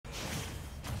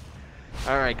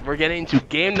All right, we're getting into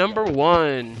game number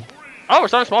 1. Oh, we're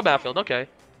starting small battlefield. Okay.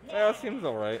 Yeah, seems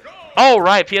alright. Oh,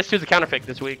 right. PS2 is a counterpick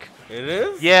this week. It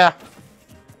is? Yeah.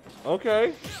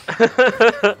 Okay.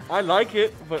 I like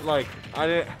it, but like, I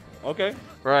didn't. Okay.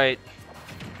 Right.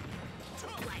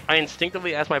 I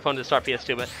instinctively asked my opponent to start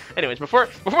PS2, but anyways, before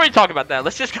we talk about that,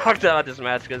 let's just talk about this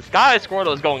match because Sky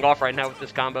Squirtle is going off right now with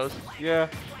his combos. Yeah.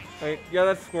 Yeah,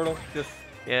 that's Squirtle. Just.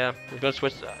 Yeah, we're gonna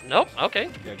switch. Nope. Okay.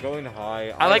 Yeah, going high.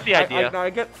 I like the idea.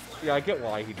 I get. Yeah, I get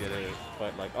why he did it,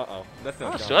 but like, that's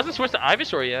not. Still hasn't switched to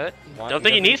Ivysaur yet. Why? Don't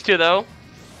think he needs to though.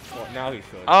 Well, now he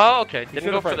should. Oh, okay.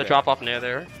 Didn't go for right the there. drop off nair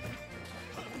there.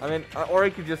 I mean, or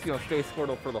he could just stay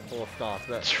Squirtle for the full stop.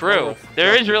 True.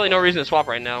 There is really no reason to swap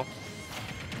right now.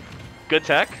 Good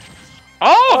tech.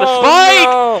 Oh, the spike!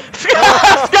 No!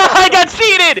 Sky High got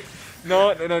cheated!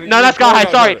 No, that's Sky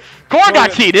High, sorry. Core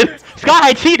got cheated. Sky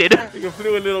High cheated. You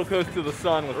flew a little close to the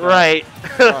sun with that. Right.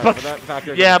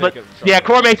 Yeah, but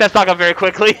Core makes that stock up very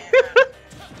quickly.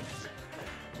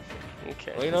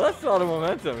 Okay. Well, that's all the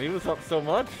momentum. He was up so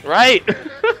much. Right.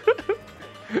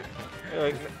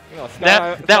 Like,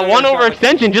 that one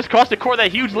overextension just cost the Core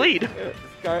that huge lead.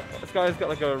 Yeah, Sky's got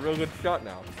like a real good shot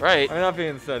now. Right. I mean, that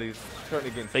being said, he's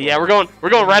starting to gain. But yeah, we're going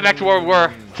right back to where we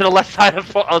were, to the left side of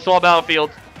small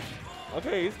battlefield.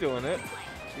 Okay, he's doing it.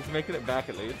 He's making it back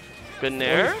at least. Good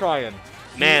nair. He's trying.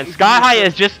 Man, Sky High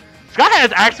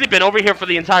has actually been over here for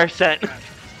the entire set.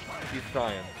 He's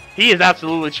trying. He is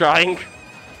absolutely trying.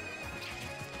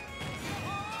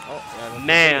 Oh, yeah,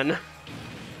 man.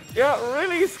 Yeah,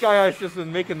 really, Sky High's just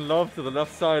been making love to the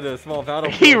left side of the small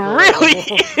battlefield. He really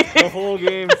the whole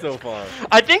game so far.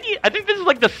 I think this is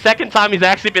like the second time he's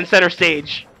actually been center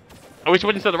stage. Are we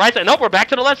switching to the right side? Nope, we're back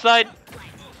to the left side.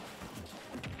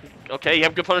 Okay, you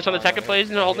have good punish on the tech plays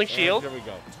and holding shield. There we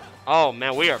go. Oh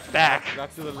man, we are back.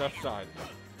 Back to the left side.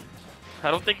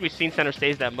 I don't think we've seen center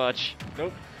stage that much.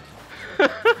 Nope.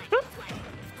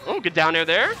 Oh, good down air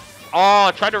there.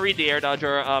 Oh, try to read the air dodge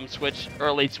or switch,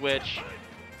 early switch.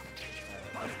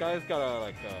 This guy's gotta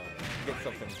like get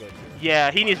something good here. Yeah,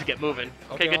 he needs to get moving.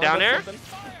 Okay, good down air. Something.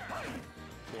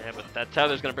 Yeah, but that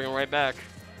tether's gonna bring him right back.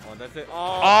 Oh, that's it.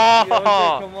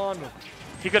 Oh! Come on.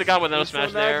 He could have got with no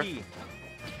smash there. Laggy.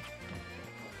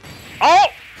 Oh!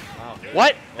 Wow.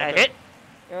 What? That hit?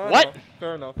 Yeah, What?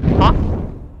 Fair enough. Huh?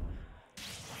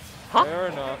 Huh? Fair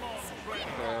enough.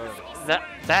 Fair enough.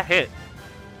 That hit.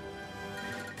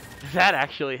 That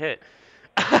actually hit.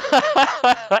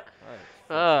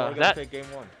 Right. Take game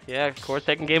 1. Yeah, of course,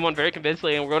 taking game 1 very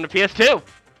convincingly, and we're going to PS2.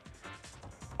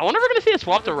 I wonder if we're going to see a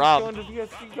swap to Rob. Going to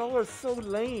PS2. Y'all are so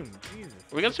lame. Jesus.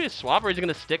 Are we going to see a swap, or is he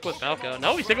going to stick with Falco?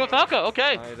 No, he's sticking with Falco.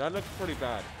 Okay. Right, that looks pretty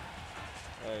bad.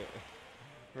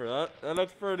 Right. That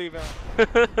looks pretty bad.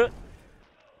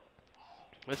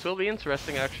 This will be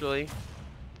interesting, actually.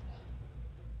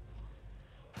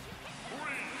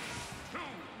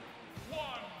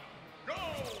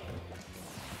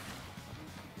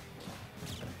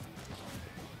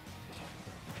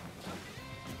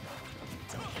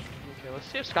 Let's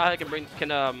see if Sky can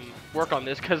work on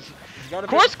this, because of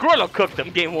course Squirtle cooked him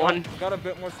game 1. Got a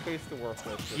bit more space to work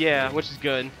with. Yeah, which is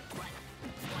good.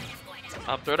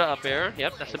 Up throw to up air.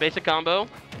 Yep, that's the basic combo.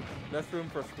 Less room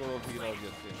for Squirtle to just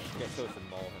get close and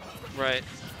ball him. Right.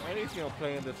 And he's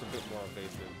playing this a bit more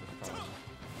evasive this time.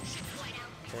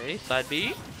 Okay, side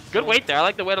B. Good weight there. I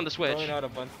like the weight on the switch. Throwing out a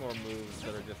bunch more moves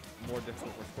that are just more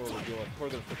difficult for Squirtle to deal with. We're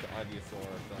going to switch to Ivysaur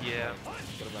or something. Yeah.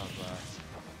 Good about that.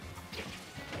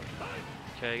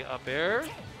 Okay, up air.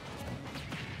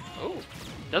 Oh,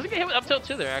 doesn't get hit with up tilt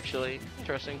too there, actually.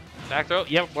 Interesting. Back throw.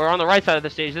 Yep, we're on the right side of the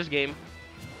stage this game.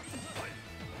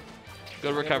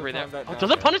 Good recovery there. Oh,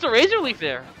 doesn't punish the Razor Leaf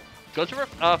there. Goes for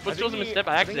footstools him a step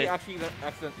by accident. I think he actually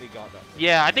accidentally got that.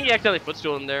 Yeah, I think he accidentally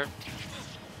footstooled him there.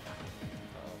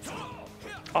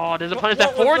 Oh, doesn't punish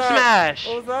that forward smash.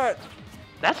 What was that?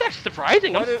 That's actually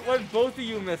surprising. Why did both of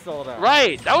you miss all that?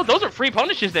 Right. Those are free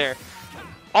punishes there.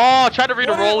 Oh, try to read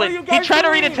a roll in. He tried to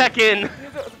read a tech in.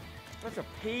 Bunch of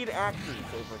paid actors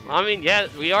over here. I mean, yeah,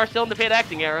 we are still in the paid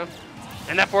acting era.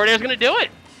 And that forward air is going to do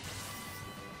it.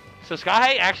 So Sky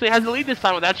High actually has the lead this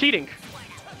time without cheating.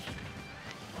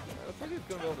 I think he's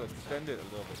going to be able to extend it a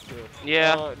little bit too.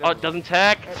 Yeah. Oh, it doesn't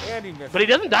tech. And he missed. But he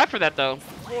doesn't die for that, though.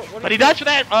 But he dies for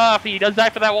that. He does die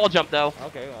for that wall jump, though.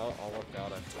 Okay, I'll work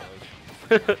out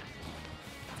actually.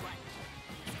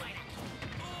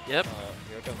 Yep.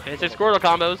 It's Squirtle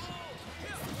combos.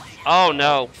 Oh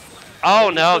no.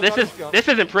 Oh no. This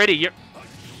isn't pretty.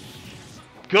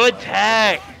 Good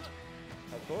tech.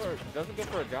 Doesn't go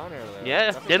for a down air there. Yeah.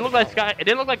 It didn't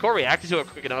look like Core reacted to it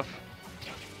quick enough.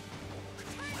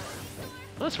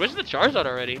 Oh, switch the Charizard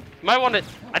already. You might want to.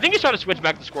 I think he's trying to switch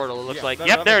back to Squirtle. It looks like. That,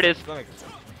 Yep, that there it makes, is. that makes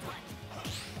sense.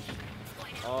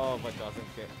 Oh, but doesn't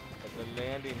hit. It's a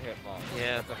landing hitbox.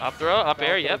 Yeah, up throw, up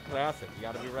air, yep. Classic. You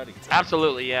gotta be ready.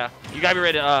 Absolutely, yeah. You gotta be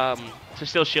ready to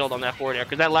still shield on that forward air,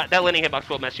 because that landing hitbox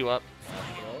will mess you up.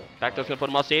 Back throw's gonna put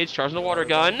him off stage, charging the water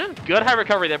gun. Good high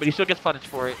recovery there, but he still gets punished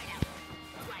for it.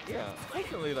 Yeah,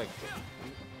 fortunately, like,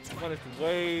 when it's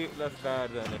way less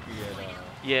bad than if he had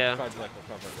yeah. tried to like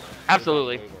recover.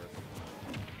 Absolutely.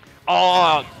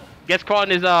 Oh, gets caught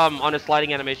in his on his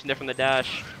sliding animation there from the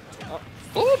dash.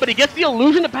 Oh, but he gets the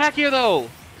illusion to back here though.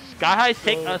 Sky High's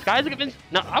Sky High's a convincing.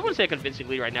 No, I wouldn't say a convincing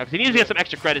lead right now because he needs to get some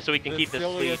extra credit so he can keep this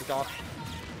lead.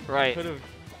 Right.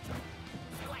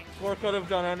 Or could have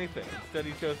done anything. Instead,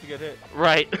 he chose to get hit.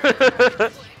 Right.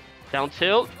 Down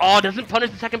tilt. Oh, doesn't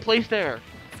punish the second place there.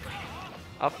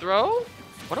 Up throw.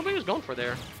 What am I was going for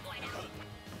there?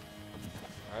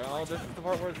 Oh, this is the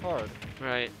part where it's hard.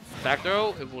 Right. Back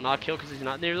throw. It will not kill because he's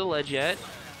not near the ledge yet.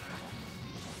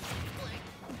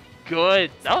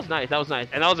 Good. That was nice. That was nice.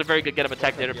 And that was a very good get up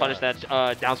attack there to punish that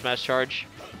down smash charge.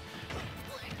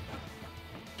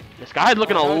 This guy's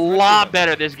looking a lot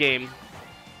better this game.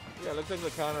 Yeah, looks like the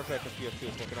counter effect of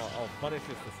PS2 is working out. Oh, punishes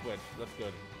the switch. That's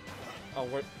good. Oh,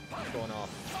 we're going off.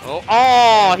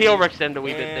 Oh, he overextended a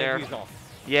wee bit there. He's off.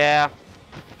 Yeah.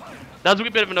 That was a wee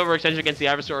bit of an overextension against the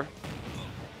Ivysaur.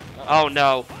 Oh,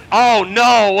 no. Oh,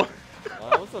 no! Well,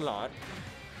 that was a lot.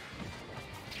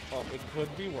 Oh, it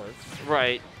could be worse.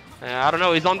 Right. I don't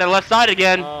know. He's on the left side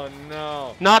again. Oh,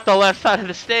 no. Not the left side of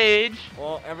the stage.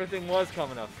 Well, everything was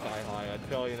coming up sky high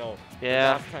until, you know,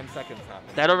 yeah. the last 10 seconds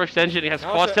happened. That overextension has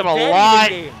cost him a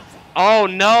lot. Oh,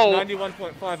 no.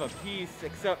 91.5 apiece,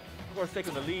 except, of course,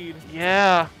 taking the lead.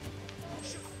 Yeah.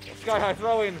 Sky high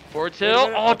throwing. Forward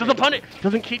tilt. Oh, doesn't punish.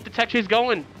 Doesn't keep the tech chase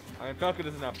going. I mean, Falco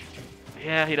doesn't have.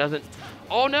 Yeah, he doesn't.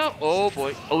 Oh, no. Oh,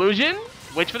 boy. Illusion.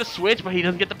 Waits for the switch, but he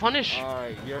doesn't get the punish. All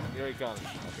right, here he comes.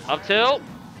 Up tilt.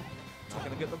 Not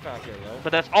gonna get the back air though.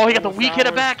 But that's he got the weak hit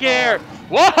of back air.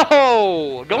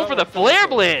 Whoa! Going for the flare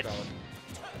blitz.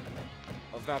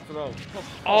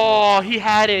 Oh, he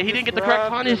had it. He didn't get the correct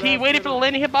punish. He waited for the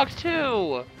landing hitbox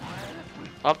too.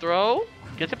 Up throw.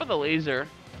 Gets hit by the laser.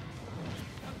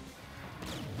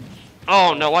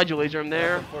 Oh no! Why'd you laser him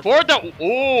there? Forward the.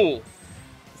 Oh.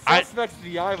 Suspects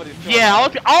the eye, but he's yeah.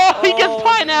 Oh, he gets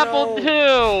pineapple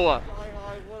too.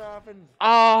 What happened?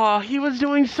 Oh, he was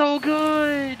doing so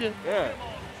good. Yeah.